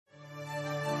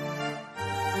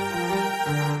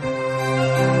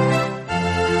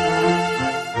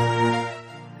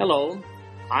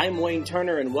I'm Wayne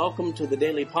Turner, and welcome to the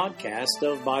daily podcast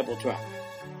of Bible Track.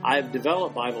 I've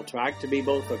developed Bible Track to be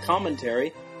both a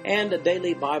commentary and a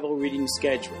daily Bible reading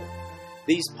schedule.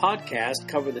 These podcasts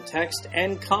cover the text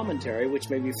and commentary, which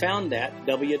may be found at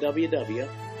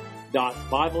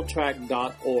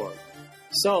www.bibletrack.org.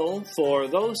 So, for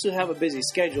those who have a busy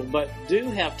schedule but do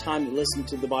have time to listen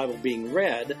to the Bible being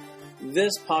read,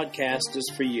 this podcast is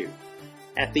for you.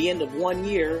 At the end of 1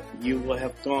 year, you will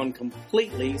have gone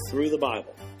completely through the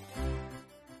Bible.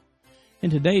 In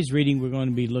today's reading, we're going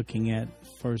to be looking at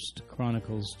 1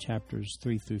 Chronicles chapters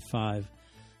 3 through 5,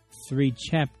 3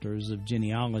 chapters of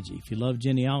genealogy. If you love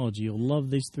genealogy, you'll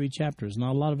love these 3 chapters.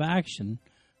 Not a lot of action,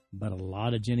 but a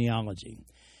lot of genealogy.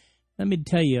 Let me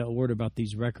tell you a word about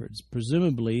these records.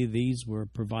 Presumably, these were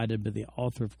provided by the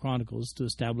author of Chronicles to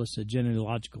establish a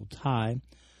genealogical tie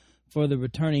for the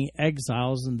returning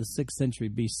exiles in the 6th century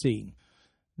B.C.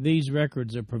 These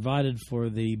records are provided for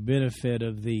the benefit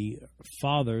of the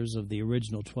fathers of the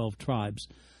original 12 tribes,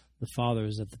 the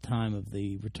fathers at the time of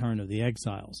the return of the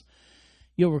exiles.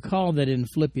 You'll recall that in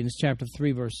Philippians chapter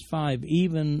 3, verse 5,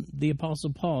 even the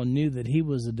Apostle Paul knew that he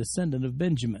was a descendant of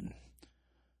Benjamin.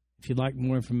 If you'd like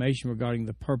more information regarding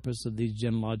the purpose of these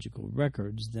genealogical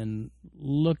records, then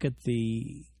look at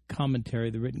the commentary,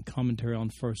 the written commentary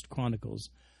on 1 Chronicles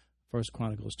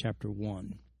chapter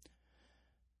 1.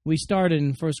 We start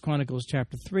in 1 Chronicles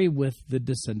chapter 3 with the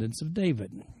descendants of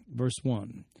David. Verse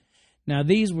 1. Now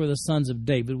these were the sons of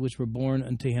David, which were born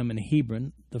unto him in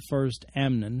Hebron, the first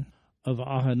Amnon of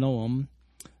Ahinoam,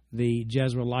 the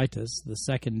Jezreelitess, the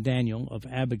second Daniel of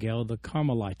Abigail, the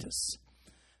Carmelitess,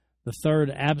 the third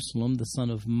Absalom, the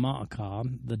son of Maacah,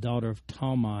 the daughter of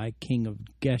Talmai, king of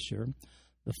Geshur,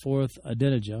 the fourth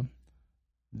Adonijah,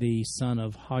 the son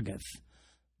of Haggith,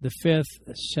 the fifth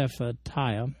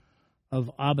Shephatiah of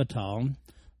Abital,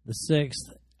 the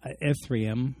sixth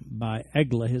Ephraim by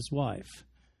Eglah his wife.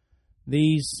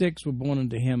 These 6 were born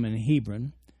unto him in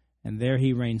Hebron, and there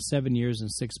he reigned 7 years and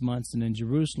 6 months, and in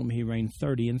Jerusalem he reigned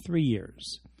 30 and 3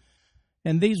 years.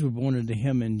 And these were born unto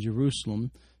him in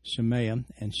Jerusalem, Shemaiah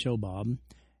and Shobab,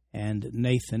 and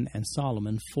Nathan and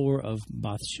Solomon, 4 of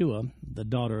Bathshua, the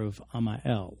daughter of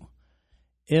Ammiel.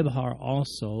 Ibhar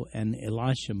also, and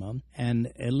Elishama,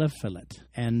 and Eliphelet,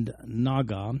 and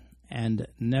Naga, and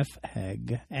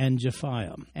Nepheg, and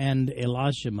Japhiah, and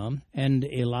Elishama, and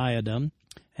Eliada,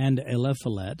 and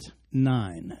Eliphelet,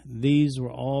 9. These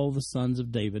were all the sons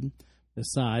of David,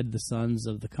 beside the sons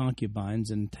of the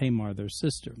concubines, and Tamar their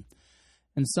sister.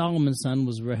 And Solomon's son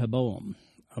was Rehoboam,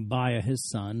 Abiah his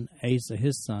son, Asa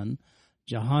his son,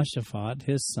 Jehoshaphat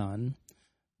his son,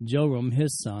 Joram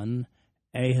his son,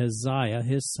 Ahaziah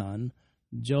his son,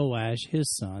 Joash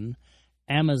his son,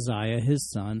 Amaziah his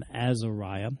son,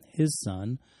 Azariah his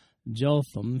son,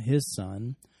 Jotham his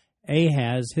son,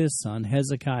 Ahaz his son,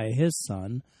 Hezekiah his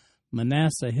son,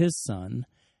 Manasseh his son,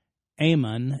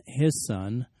 Amon his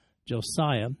son,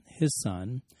 Josiah his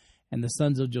son. And the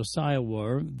sons of Josiah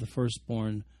were the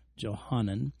firstborn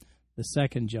Johanan, the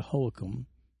second Jehoiakim,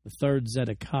 the third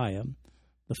Zedekiah,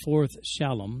 the fourth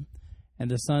Shallum,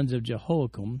 and the sons of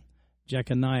Jehoiakim,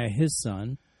 Jeconiah his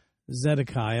son,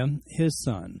 Zedekiah his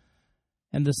son,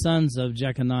 and the sons of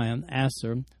Jeconiah,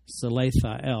 Asher,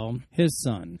 Salathiel his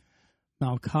son,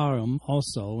 Malcharam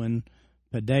also, and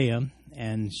Pedaiah,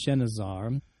 and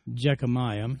Shenazar,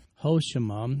 Jechemiah,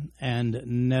 Hoshama, and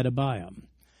Nedabiah.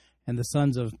 And the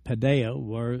sons of Pedaiah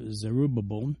were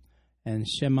Zerubbabel, and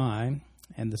Shemai,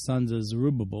 and the sons of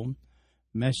Zerubbabel,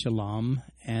 Meshullam,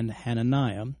 and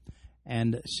Hananiah,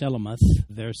 and Shelomoth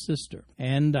their sister,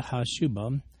 and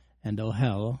Hashubah, and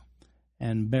Ohel,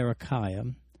 and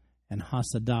Berechiah, and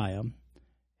Hasadiah,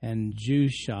 and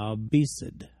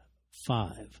Jushabesed,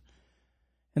 5.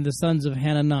 And the sons of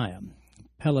Hananiah,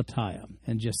 Pelatiah,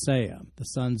 and Jesaiah, the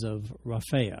sons of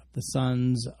Raphael, the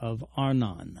sons of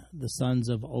Arnon, the sons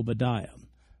of Obadiah,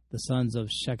 the sons of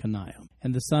Shechaniah,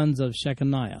 and the sons of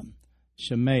Shechaniah,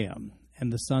 Shemaiah,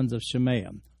 and the sons of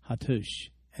Shemaiah, Hattush,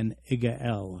 and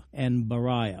Igael, and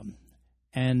Bariah,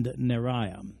 and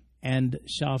Neriah, and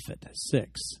Shaphat,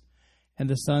 6. And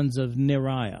the sons of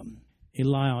Neriah,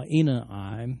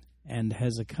 Elioenai, and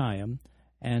Hezekiah,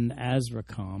 and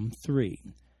Azrikam, 3.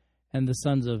 And the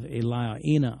sons of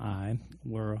Elioenai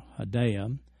were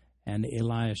Hodiah, and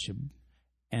Eliashib,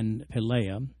 and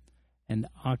Pelaiah, and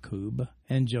Akub,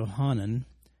 and Johanan,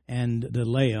 and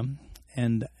Delaiah,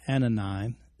 and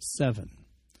Anani, 7.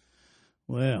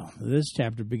 Well, this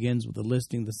chapter begins with a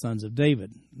listing of the sons of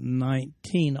David,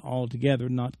 19 altogether,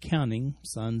 not counting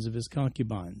sons of his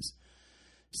concubines.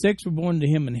 6 were born to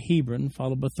him in Hebron,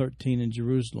 followed by 13 in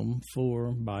Jerusalem,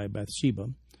 4 by Bathsheba,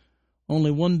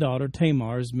 Only one daughter,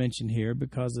 Tamar, is mentioned here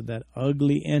because of that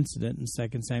ugly incident in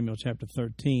 2 Samuel chapter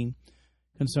 13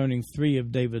 concerning 3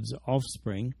 of David's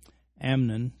offspring,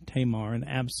 Amnon, Tamar, and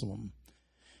Absalom.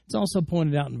 It's also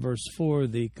pointed out in verse 4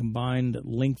 the combined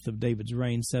length of David's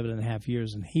reign, 7.5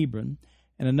 years in Hebron,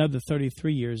 and another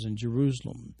 33 years in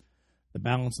Jerusalem. The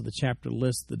balance of the chapter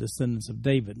lists the descendants of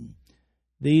David.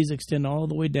 These extend all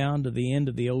the way down to the end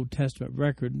of the Old Testament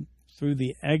record through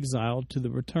the exile to the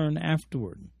return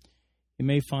afterward. You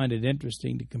may find it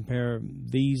interesting to compare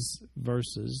these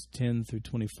verses, 10 through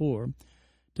 24,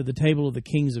 to the table of the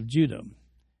kings of Judah.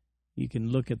 You can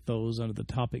look at those under the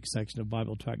topic section of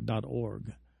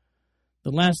BibleTrack.org.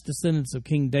 The last descendants of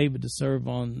King David to serve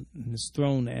on his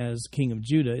throne as king of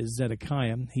Judah is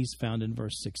Zedekiah. He's found in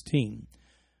verse 16.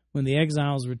 When the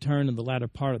exiles returned in the latter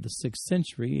part of the 6th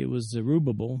century, it was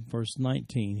Zerubbabel, verse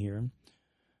 19 here,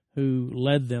 who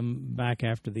led them back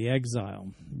after the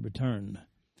exile returned.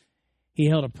 He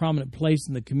held a prominent place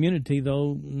in the community,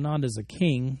 though not as a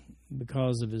king.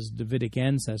 Because of his Davidic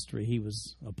ancestry, he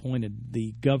was appointed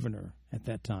the governor at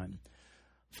that time.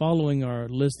 Following are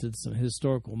listed some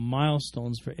historical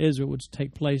milestones for Israel, which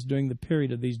take place during the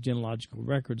period of these genealogical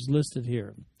records listed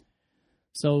here.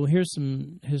 So here's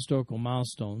some historical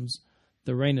milestones.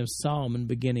 The reign of Solomon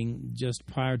beginning just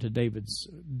prior to David's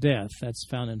death. That's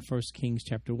found in 1 Kings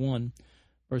chapter 1,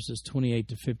 verses 28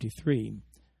 to 53.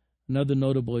 Another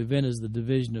notable event is the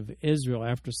division of Israel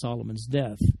after Solomon's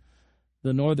death.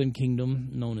 The northern kingdom,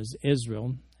 known as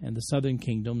Israel, and the southern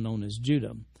kingdom, known as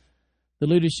Judah. The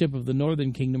leadership of the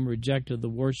northern kingdom rejected the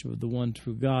worship of the one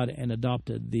true God and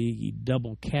adopted the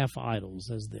double calf idols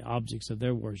as the objects of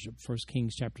their worship. 1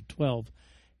 Kings chapter 12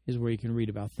 is where you can read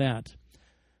about that.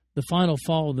 The final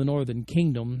fall of the northern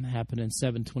kingdom happened in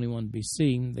 721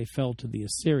 BC. They fell to the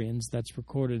Assyrians. That's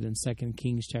recorded in 2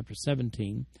 Kings chapter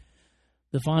 17.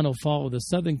 The final fall of the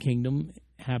southern kingdom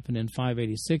happened in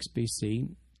 586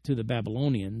 BC to the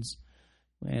Babylonians,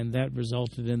 and that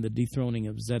resulted in the dethroning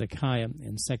of Zedekiah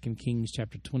in 2 Kings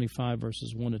chapter 25,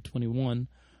 verses 1 to 21,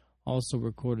 also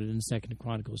recorded in 2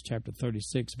 Chronicles chapter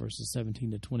 36, verses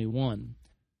 17 to 21.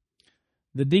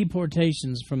 The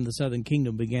deportations from the southern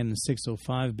kingdom began in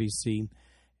 605 BC,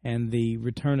 and the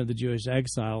return of the Jewish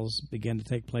exiles began to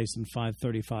take place in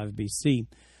 535 BC.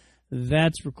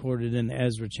 That's recorded in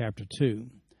Ezra chapter 2.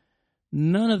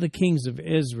 None of the kings of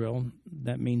Israel,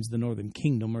 that means the northern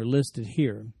kingdom, are listed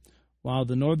here. While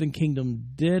the northern kingdom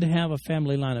did have a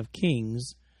family line of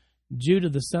kings, Judah,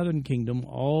 the southern kingdom,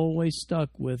 always stuck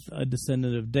with a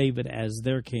descendant of David as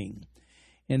their king.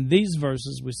 In these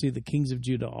verses, we see the kings of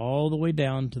Judah all the way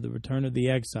down to the return of the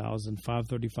exiles in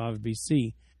 535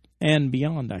 BC and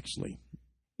beyond, actually.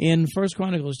 In 1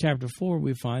 Chronicles chapter 4,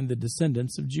 we find the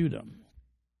descendants of Judah.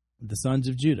 The sons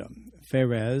of Judah,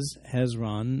 Pharez,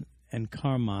 Hezron, and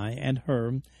Carmi, and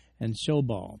Hur, and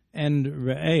Shobal. And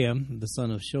Reaiah, the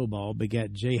son of Shobal,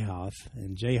 begat Jahath,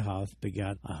 and Jahath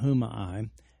begat Ahumai,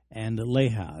 and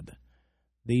Lahad.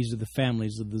 These are the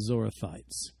families of the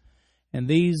Zorathites. And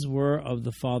these were of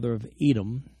the father of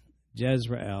Edom,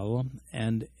 Jezreel,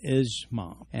 and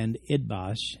Ishma, and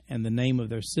Idbash, and the name of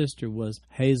their sister was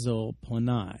Hazel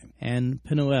Ponai, and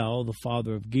Penuel, the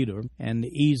father of Gedor, and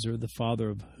Ezer, the father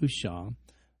of Hushah.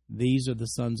 These are the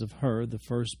sons of Hur, the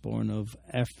firstborn of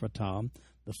Ephratah,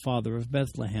 the father of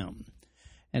Bethlehem.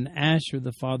 And Asher,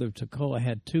 the father of Tekoa,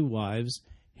 had 2 wives,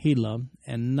 Helah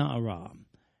and Naarah.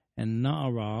 And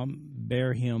Naarah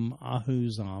bare him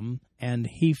Ahuzam, and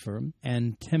Hepher,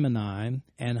 and Timni,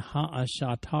 and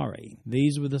Haashatari.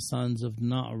 These were the sons of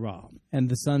Naarah. And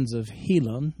the sons of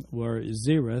Helah were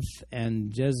Zereth,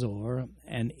 and Jezor,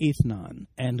 and Ethnan.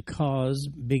 And Koz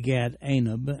begat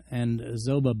Anab, and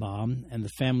Zobabah, and the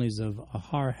families of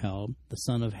Aharhel, the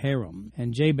son of Haram.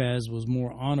 And Jabez was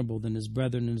more honorable than his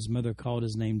brethren, and his mother called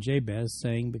his name Jabez,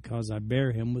 saying, Because I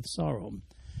bare him with sorrow.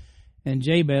 And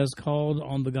Jabez called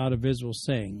on the God of Israel,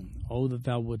 saying, O that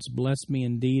thou wouldst bless me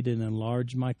indeed, and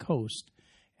enlarge my coast,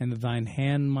 and that thine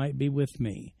hand might be with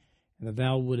me, and that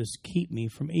thou wouldest keep me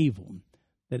from evil,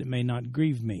 that it may not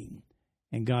grieve me.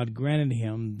 And God granted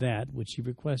him that which he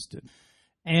requested.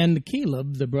 And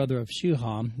Caleb, the brother of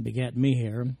Shuham, begat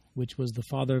Meher, which was the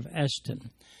father of Eshton.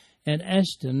 And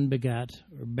Eshton begat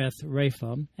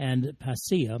Beth-Rapha, and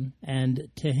Paseah, and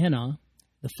Tehinnah,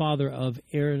 the father of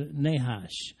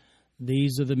Ir-Nahash.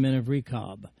 These are the men of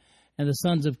Rechab. And the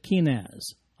sons of Kenaz,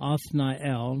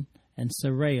 Othniel, and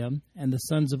Saraiah, and the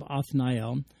sons of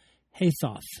Othniel,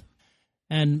 Hathoth.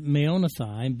 And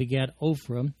Meonothai begat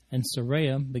Ophrah, and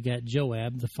Saraiah begat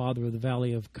Joab, the father of the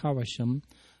valley of Karashim,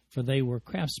 for they were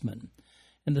craftsmen.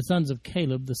 And the sons of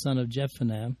Caleb, the son of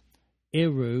Jephunneh,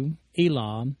 Eru,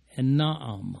 Elah, and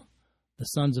Naam, The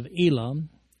sons of Elah,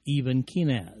 even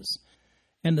Kenaz.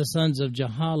 And the sons of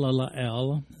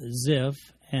Jehalelel,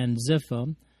 Ziph, and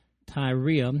Ziphah,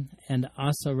 Tyriah, and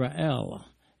Asarael.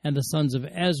 And the sons of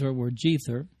Ezra were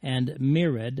Jether, and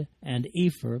Mered, and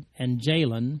Epher, and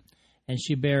Jalon. And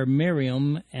she bare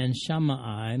Miriam, and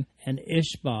Shammai, and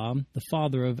Ishbah, the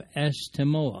father of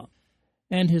Eshtemoa.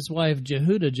 And his wife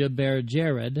Jehudijah bare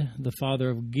Jared, the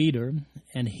father of Geder,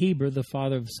 and Heber, the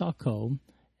father of Socho,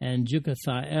 and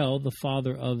Jukathiel, the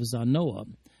father of Zanoah.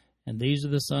 And these are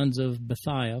the sons of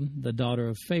Bethiah, the daughter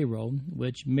of Pharaoh,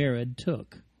 which Mered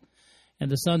took.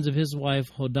 And the sons of his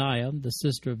wife Hodiah, the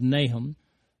sister of Nahum,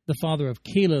 the father of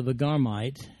Keilah the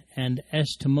Garmite, and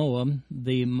Eshtemoa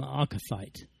the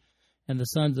Maacathite. And the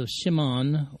sons of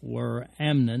Shimon were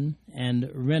Amnon, and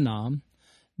Renah,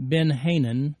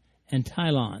 Ben-Hanan, and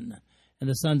Tilon. And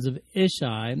the sons of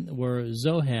Ishi were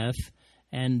Zoheth,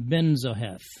 and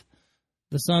Ben-Zoheth.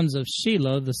 The sons of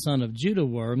Shelah, the son of Judah,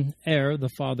 were the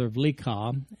father of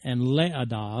Lekah, and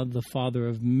Leadah, the father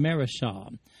of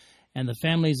Mareshah. And the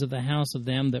families of the house of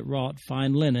them that wrought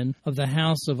fine linen, of the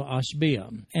house of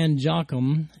Ashbea, and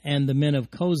Jocham, and the men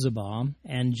of Kozabah,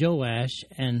 and Joash,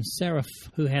 and Seraph,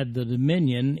 who had the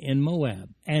dominion in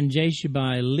Moab, and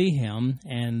Jeshubai-Lehem,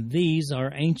 and these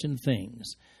are ancient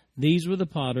things. These were the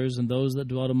potters, and those that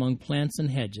dwelt among plants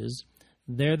and hedges.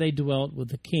 There they dwelt with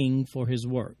the king for his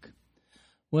work.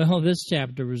 Well, this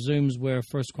chapter resumes where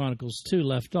 1 Chronicles 2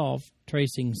 left off,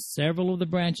 tracing several of the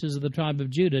branches of the tribe of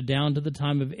Judah down to the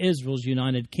time of Israel's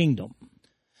united kingdom.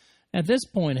 At this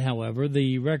point, however,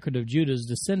 the record of Judah's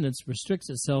descendants restricts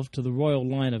itself to the royal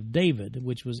line of David,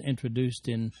 which was introduced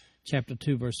in chapter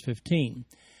 2, verse 15,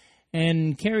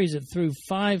 and carries it through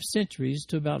 5 centuries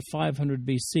to about 500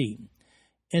 B.C.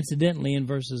 Incidentally, in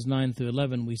verses 9 through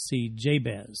 11, we see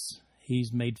Jabez.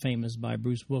 He's made famous by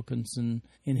Bruce Wilkinson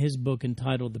in his book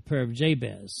entitled The Prayer of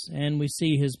Jabez, and we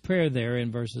see his prayer there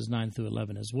in verses 9 through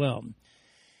 11 as well.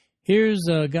 Here's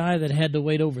a guy that had to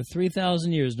wait over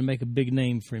 3,000 years to make a big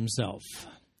name for himself.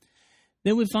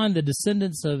 Then we find the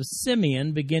descendants of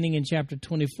Simeon beginning in chapter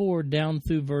 24 down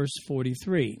through verse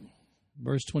 43.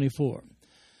 Verse 24.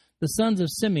 The sons of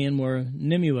Simeon were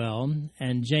Nemuel,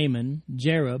 and Jamin,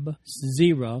 Jerub,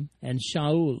 Zerah, and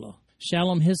Shaul.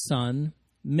 Shalom his son,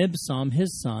 Mibsam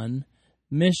his son,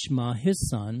 Mishma his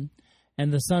son,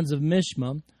 and the sons of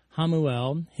Mishma,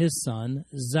 Hamuel his son,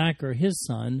 Zachar his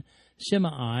son,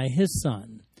 Shimei his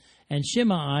son. And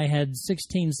Shimei had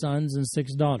 16 sons and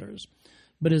 6 daughters.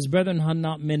 But his brethren had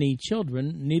not many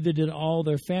children, neither did all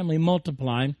their family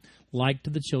multiply like to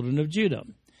the children of Judah.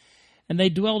 And they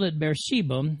dwelt at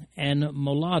Beersheba, and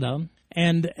Moladah,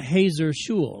 and Hazar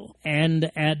Shul,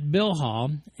 and at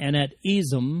Bilhah, and at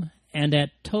Ezem, and at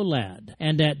Tolad,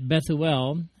 and at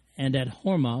Bethuel, and at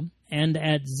Hormah, and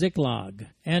at Ziklag,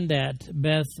 and at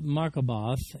Beth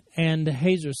Markaboth, and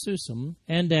Hazar Susam,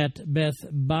 and at Beth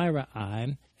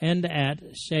Birai, and at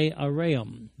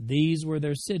Shearaim. These were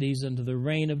their cities unto the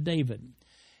reign of David.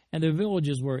 And their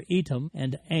villages were Etam,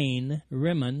 and Ain,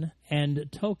 Rimmon, and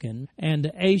Token, and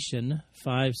Ashan,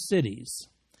 5 cities.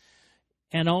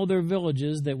 And all their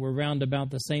villages that were round about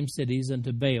the same cities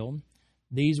unto Baal.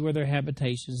 These were their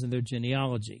habitations and their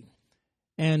genealogy.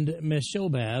 And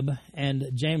Meshobab, and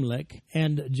Jamlech,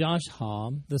 and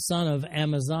Joshua, the son of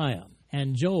Amaziah,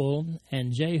 and Joel,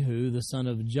 and Jehu, the son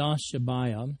of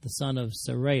Joshabiah, the son of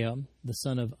Seraiah, the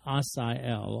son of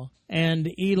Asiel, and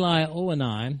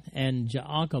Elioenai, and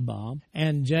Jaakabah,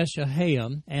 and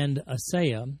Jeshahiah, and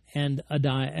Asaiah, and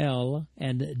Adiel,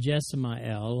 and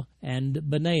Jesamiel, and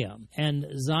Benaiah, and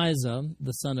Ziza,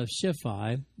 the son of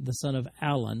Shiphi, the son of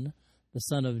Alon, the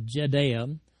son of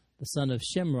Jedaiah, the son of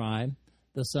Shimri,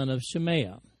 the son of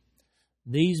Shemaiah.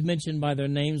 These mentioned by their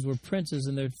names were princes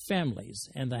in their families,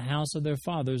 and the house of their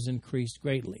fathers increased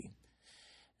greatly.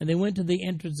 And they went to the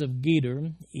entrance of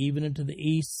Geder, even into the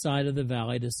east side of the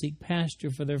valley, to seek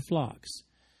pasture for their flocks.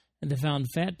 And they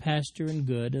found fat pasture and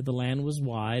good. The land was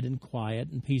wide and quiet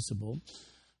and peaceable,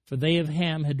 for they of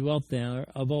Ham had dwelt there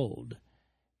of old.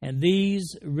 And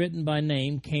these, written by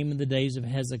name, came in the days of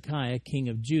Hezekiah, king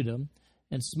of Judah,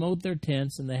 and smote their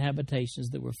tents and the habitations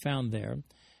that were found there,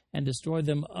 and destroyed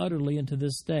them utterly unto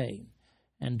this day,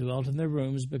 and dwelt in their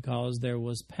rooms, because there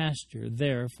was pasture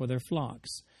there for their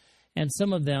flocks. And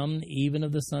some of them, even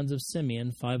of the sons of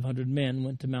Simeon, 500 men,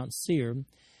 went to Mount Seir,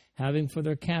 having for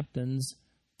their captains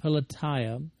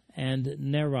Pelatiah, and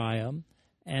Neriah,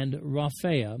 and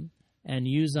Raphael, and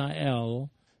Uzziel,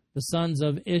 the sons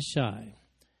of Ishi.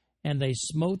 And they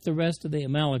smote the rest of the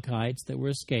Amalekites that were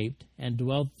escaped, and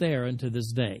dwelt there unto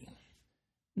this day.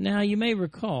 Now you may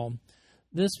recall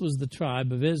This was the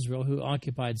tribe of Israel who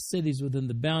occupied cities within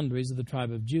the boundaries of the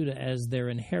tribe of Judah as their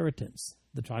inheritance,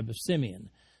 the tribe of Simeon.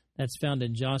 That's found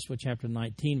in Joshua chapter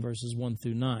 19, verses 1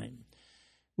 through 9.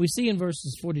 We see in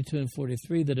verses 42 and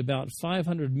 43 that about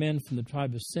 500 men from the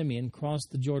tribe of Simeon crossed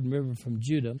the Jordan River from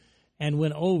Judah and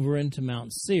went over into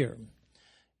Mount Seir.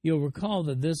 You'll recall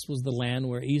that this was the land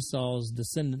where Esau's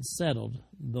descendants settled.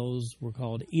 Those were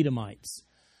called Edomites.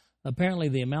 Apparently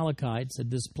the Amalekites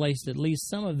had displaced at least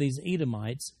some of these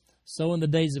Edomites, so in the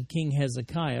days of King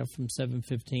Hezekiah from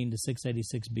 715 to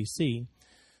 686 B.C.,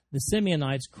 the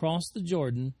Simeonites crossed the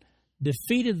Jordan,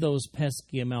 defeated those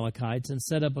pesky Amalekites, and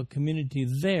set up a community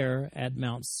there at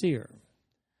Mount Seir.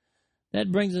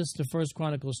 That brings us to 1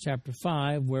 Chronicles chapter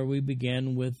 5, where we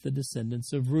begin with the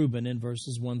descendants of Reuben in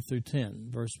verses 1 through 10.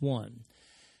 Verse 1.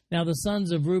 Now the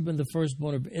sons of Reuben, the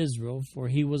firstborn of Israel, for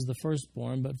he was the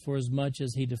firstborn, but forasmuch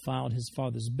as he defiled his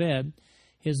father's bed,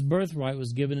 his birthright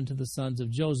was given unto the sons of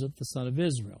Joseph, the son of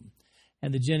Israel.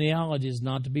 And the genealogy is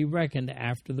not to be reckoned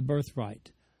after the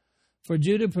birthright. For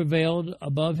Judah prevailed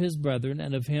above his brethren,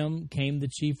 and of him came the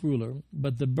chief ruler,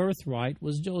 but the birthright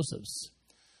was Joseph's.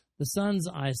 The sons,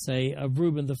 I say, of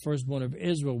Reuben, the firstborn of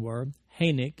Israel, were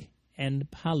Hanok, and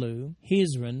Palu,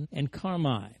 Hezron, and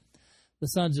Carmi. The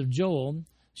sons of Joel,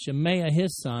 Shemaiah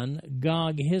his son,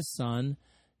 Gog his son,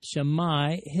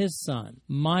 Shammai his son,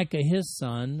 Micah his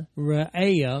son,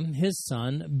 Reaiah his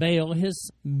son, Baal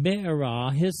his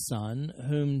Beerah his son,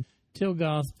 whom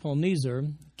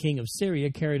Tilgath-Pilneser, king of Syria,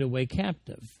 carried away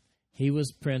captive. He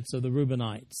was prince of the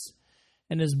Reubenites.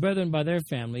 And his brethren by their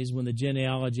families, when the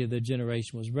genealogy of their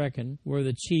generation was reckoned, were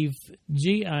the chief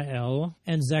Jeiel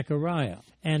and Zechariah.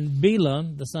 And Bela,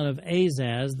 the son of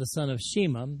Azaz, the son of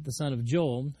Shema, the son of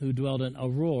Joel, who dwelt in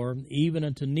Aroer, even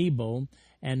unto Nebo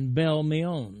and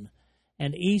Bel-Meon.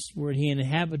 And eastward he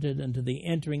inhabited unto the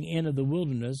entering in of the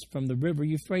wilderness from the river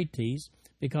Euphrates,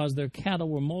 because their cattle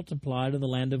were multiplied in the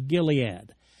land of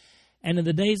Gilead. And in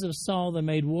the days of Saul they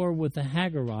made war with the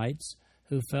Hagarites,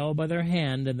 who fell by their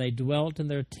hand, and they dwelt in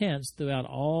their tents throughout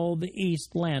all the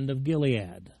east land of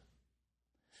Gilead.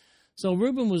 So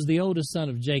Reuben was the oldest son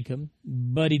of Jacob,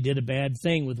 but he did a bad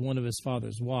thing with one of his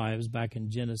father's wives, back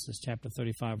in Genesis chapter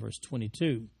 35, verse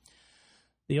 22.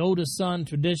 The oldest son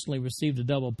traditionally received a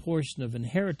double portion of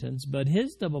inheritance, but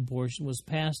his double portion was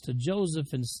passed to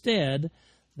Joseph instead.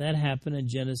 That happened in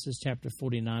Genesis chapter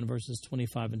 49, verses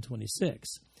 25 and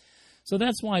 26. So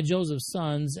that's why Joseph's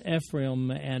sons,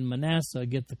 Ephraim and Manasseh,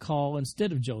 get the call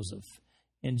instead of Joseph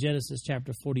in Genesis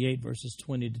chapter 48, verses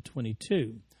 20 to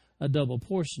 22. A double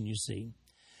portion, you see.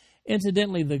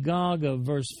 Incidentally, the Gog of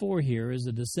verse 4 here is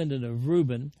a descendant of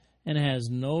Reuben and has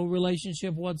no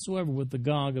relationship whatsoever with the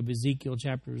Gog of Ezekiel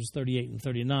chapters 38 and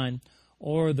 39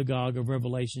 or the Gog of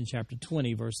Revelation chapter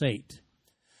 20, verse 8.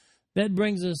 That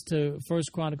brings us to 1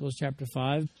 Chronicles chapter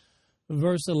 5,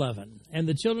 verse 11. And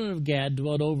the children of Gad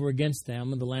dwelt over against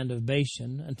them in the land of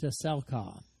Bashan unto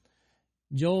Salcah.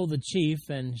 Joel the chief,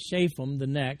 and Shapham the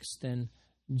next, and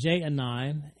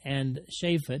Jaani and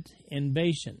Shaphat in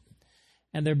Bashan.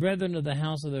 And their brethren of the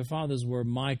house of their fathers were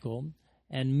Michael,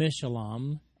 and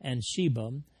Meshullam, and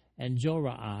Sheba, and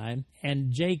Jorai,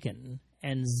 and Jachin,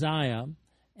 and Ziah,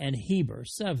 and Heber,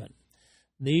 7.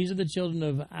 These are the children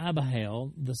of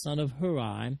Abihail, the son of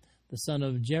Huri, the son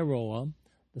of Jeroah,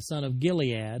 the son of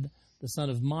Gilead, the son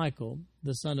of Michael,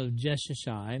 the son of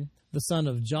Jeshashai, the son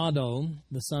of Jado,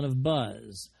 the son of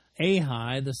Buz,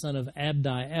 Ahi, the son of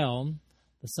Abdiel,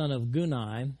 the son of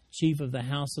Gunai, chief of the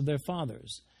house of their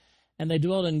fathers. And they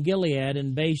dwelt in Gilead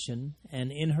and Bashan,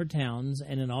 and in her towns,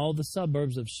 and in all the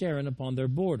suburbs of Sharon upon their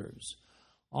borders.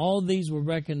 All these were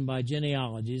reckoned by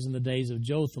genealogies in the days of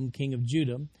Jotham, king of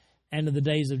Judah, and in the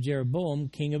days of Jeroboam,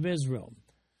 king of Israel.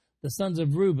 The sons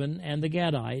of Reuben and the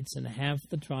Gadites, and half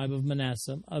the tribe of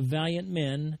Manasseh, of valiant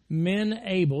men, men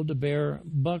able to bear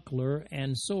buckler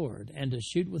and sword, and to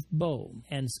shoot with bow,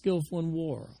 and skillful in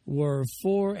war, were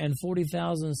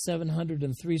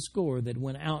 40,760 that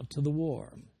went out to the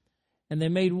war. And they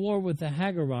made war with the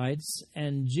Hagarites,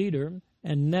 and Jeter,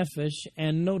 and Nephish,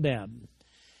 and Nodab.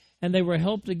 And they were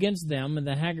helped against them, and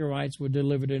the Hagarites were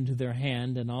delivered into their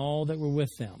hand, and all that were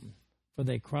with them. For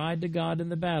they cried to God in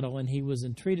the battle, and he was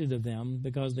entreated of them,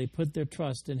 because they put their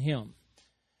trust in him.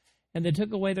 And they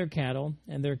took away their cattle,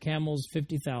 and their camels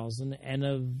 50,000, and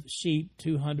of sheep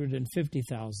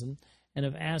 250,000, and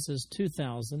of asses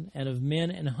 2,000, and of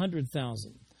men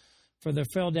 100,000. For there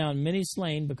fell down many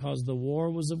slain, because the war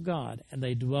was of God, and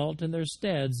they dwelt in their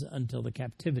steads until the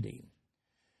captivity.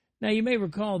 Now you may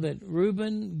recall that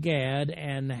Reuben, Gad,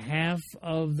 and half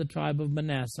of the tribe of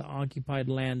Manasseh occupied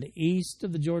land east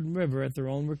of the Jordan River at their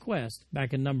own request,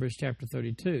 back in Numbers chapter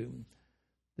 32.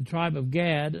 The tribe of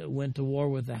Gad went to war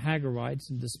with the Hagarites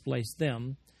and displaced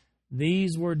them.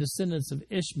 These were descendants of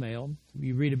Ishmael.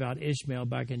 You read about Ishmael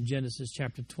back in Genesis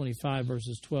chapter 25,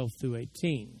 verses 12 through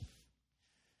 18.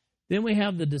 Then we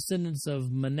have the descendants of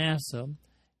Manasseh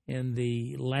in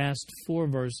the last 4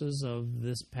 verses of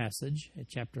this passage, at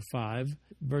chapter 5,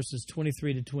 verses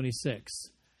 23 to 26.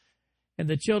 And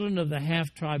the children of the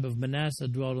half-tribe of Manasseh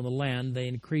dwelt in the land. They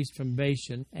increased from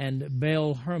Bashan and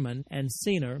Baal-Hermon and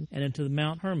Senir and into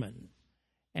Mount Hermon.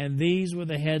 And these were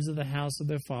the heads of the house of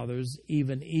their fathers,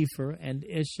 even Epher and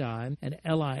Ishai and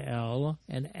Eliel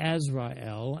and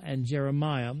Azrael and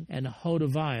Jeremiah and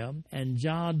Hodaviah and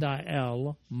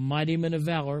Jahdiel, mighty men of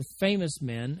valor, famous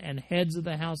men, and heads of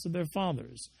the house of their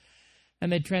fathers.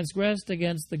 And they transgressed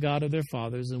against the God of their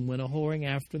fathers and went a-whoring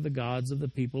after the gods of the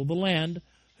people of the land,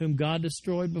 whom God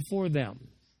destroyed before them.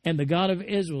 And the God of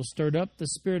Israel stirred up the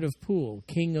spirit of Pul,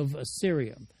 king of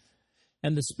Assyria,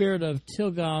 and the spirit of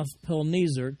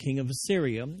Tilgath-Pilneser, king of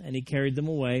Assyria, and he carried them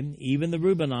away, even the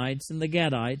Reubenites and the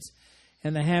Gadites,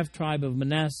 and the half-tribe of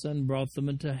Manasseh, and brought them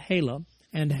into Halah,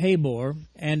 and Habor,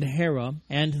 and Hara,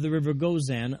 and to the river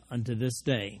Gozan unto this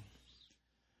day.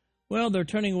 Well, their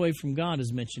turning away from God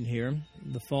is mentioned here.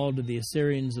 The fall to the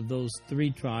Assyrians of those 3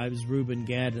 tribes, Reuben,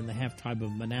 Gad, and the half-tribe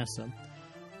of Manasseh.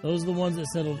 Those are the ones that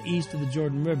settled east of the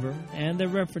Jordan River, and they're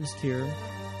referenced here,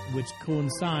 which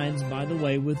coincides, by the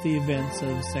way, with the events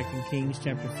of 2 Kings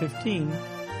chapter 15,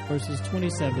 verses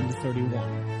 27 to 31.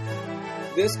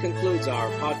 This concludes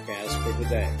our podcast for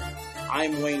today.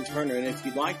 I'm Wayne Turner, and if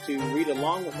you'd like to read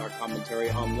along with our commentary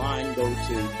online, go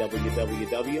to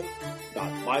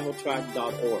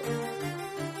www.bibletrack.org.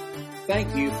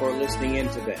 Thank you for listening in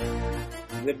today.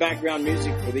 The background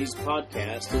music for these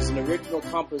podcasts is an original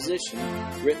composition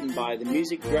written by the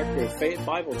music director of Fayette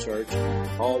Bible Church,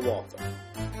 Paul Walther.